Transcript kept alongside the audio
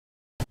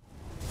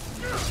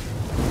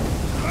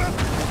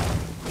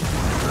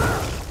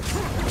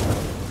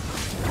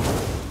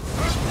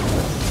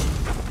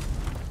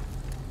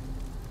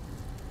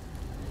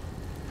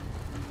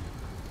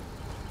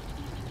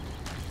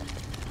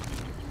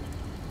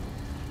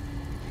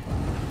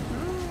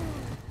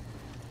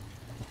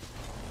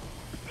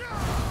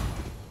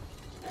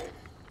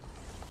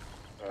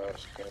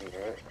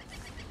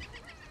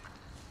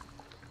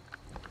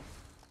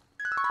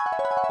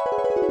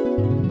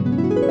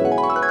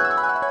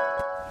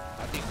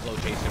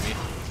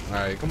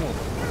Alright, come on.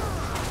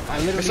 I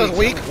literally Mrs.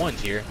 Weak. One's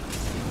here.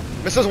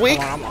 Mrs. Weak.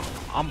 I'm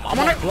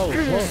on it. Blow.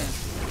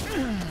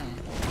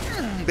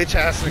 Bitch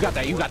ass. You got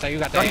that. You got that. You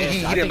got No, that.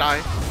 he didn't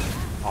die.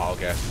 Oh,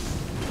 okay.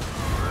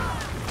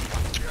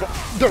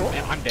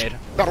 Man, I'm dead.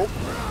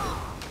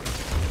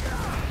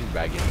 He's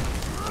bagging.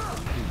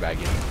 He's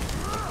bagging.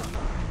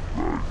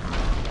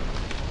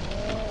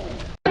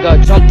 I got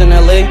jumped in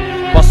LA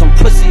by some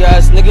pussy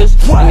ass niggas,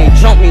 and they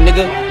jumped me,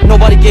 nigga.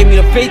 Nobody gave me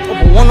the faith of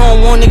a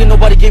one-on-one, nigga.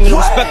 Nobody gave me the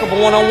respect of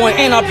a one-on-one.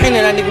 And I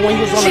painted that nigga when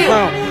he was on the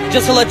ground.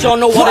 Just to let y'all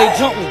know why they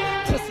jumped me.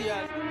 Pussy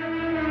ass.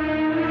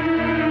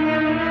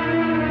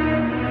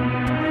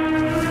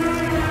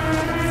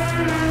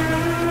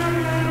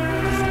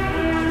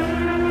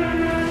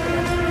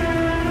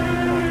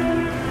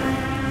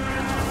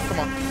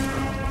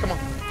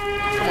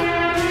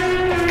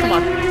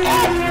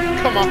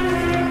 Come on.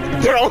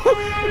 Bro,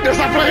 just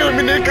stop playing with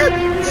me, nigga.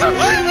 Stop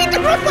playing with me,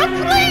 bro. Stop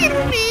playing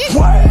with me.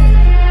 What?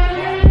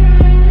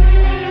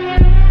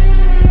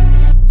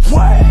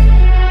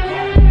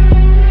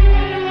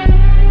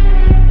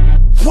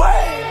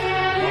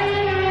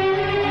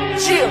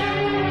 Chill.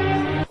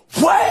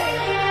 What?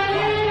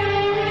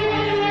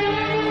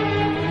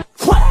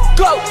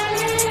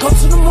 Go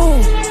to the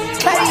moon.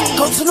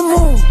 Go to the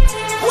moon.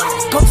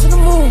 Go to the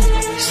moon.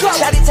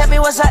 Shawty tell me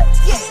what's up.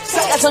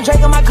 Got some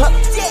drink in my cup.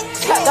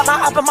 Got my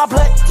up in my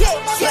blood.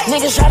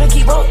 Niggas try to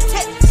keep up.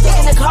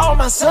 In the car with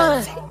my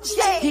son.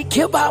 He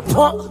killed by a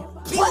punk.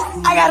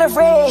 I got a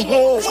red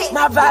head.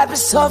 My vibe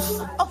is tough.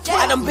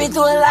 I done been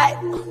through a lot.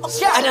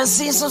 I done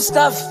seen some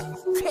stuff.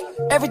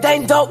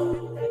 Everything dope.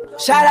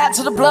 Shout out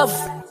to the bluff.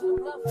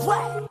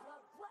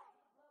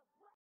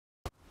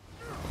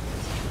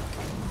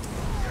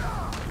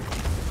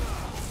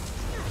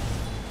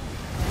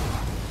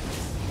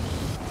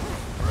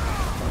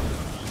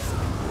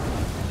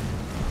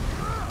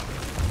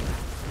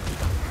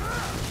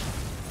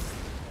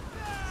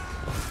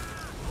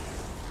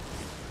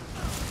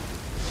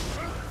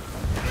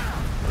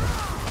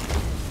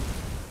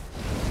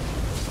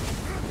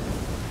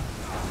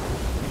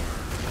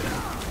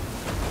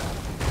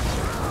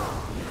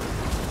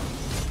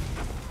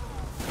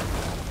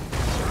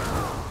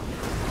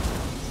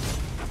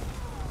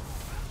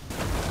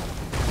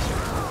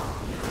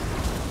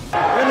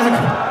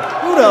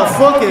 Who the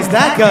fuck is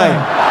that guy?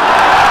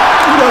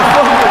 Who the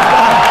fuck is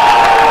that?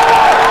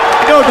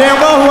 You know damn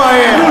well who I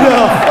am. Who the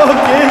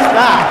fuck is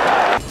that?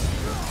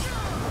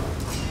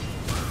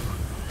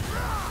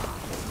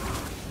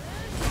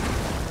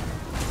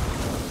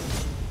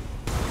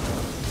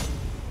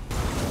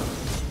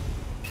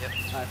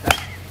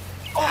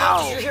 Oh,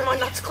 did you hear my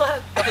nuts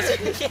clap?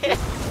 Yeah.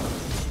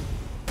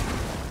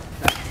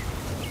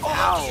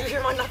 Oh, did you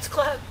hear my nuts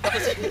clap?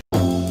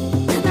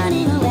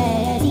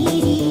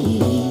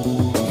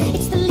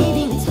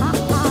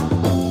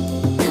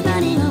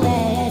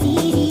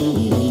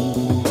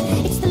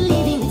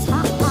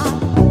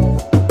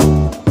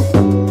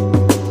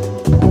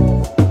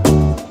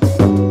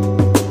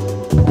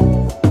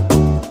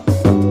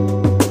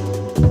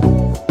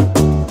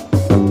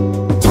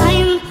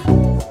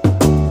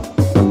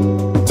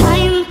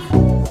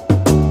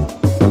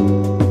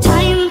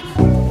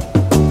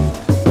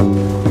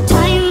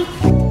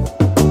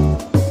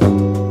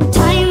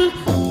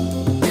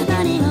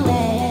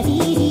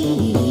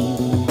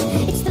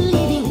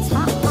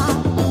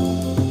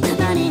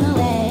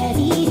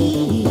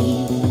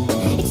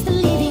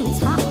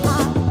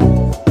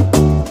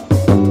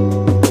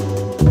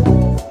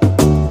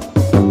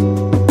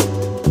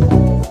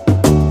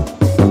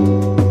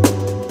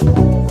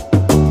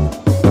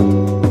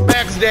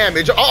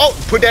 Damage. Oh,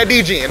 put that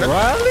DG in.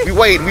 Really? We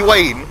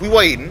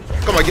waiting.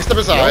 Come on, step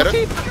aside.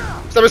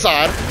 Step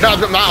aside. Now,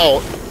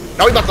 now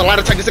we about to light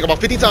attack this thing about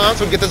 50 times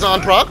so we can get this on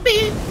proc.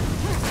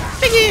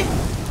 Biggie.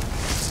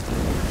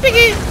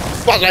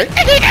 Spotlight.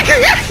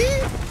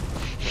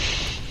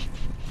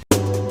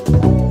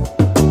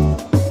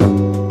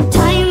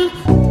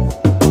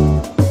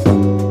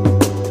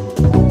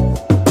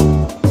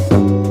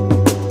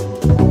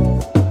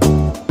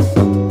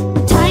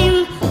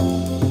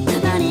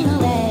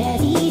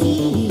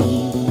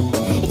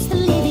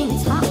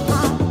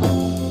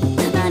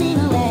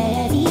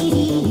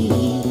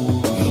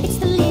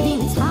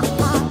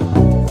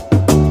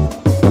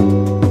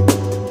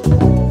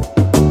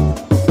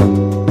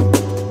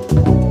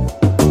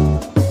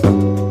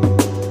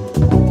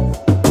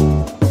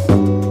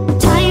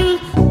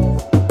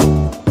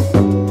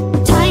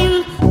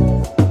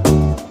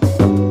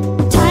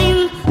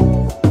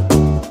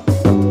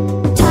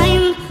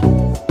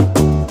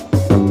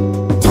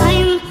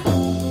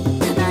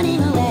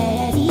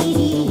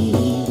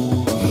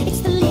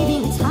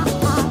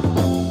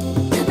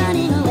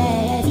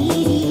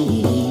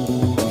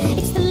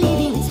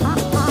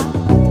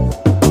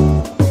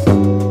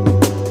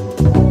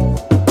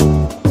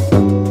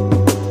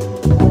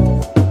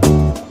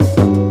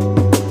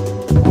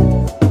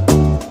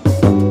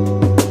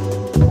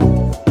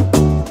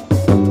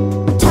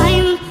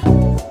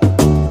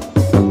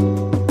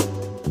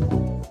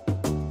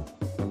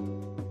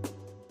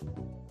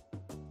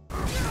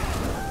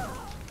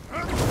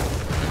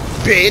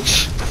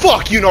 bitch.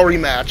 Fuck you, no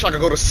rematch. I can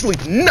go to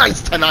sleep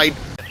nice tonight.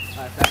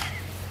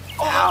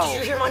 Oh, did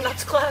you hear my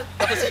nuts clap?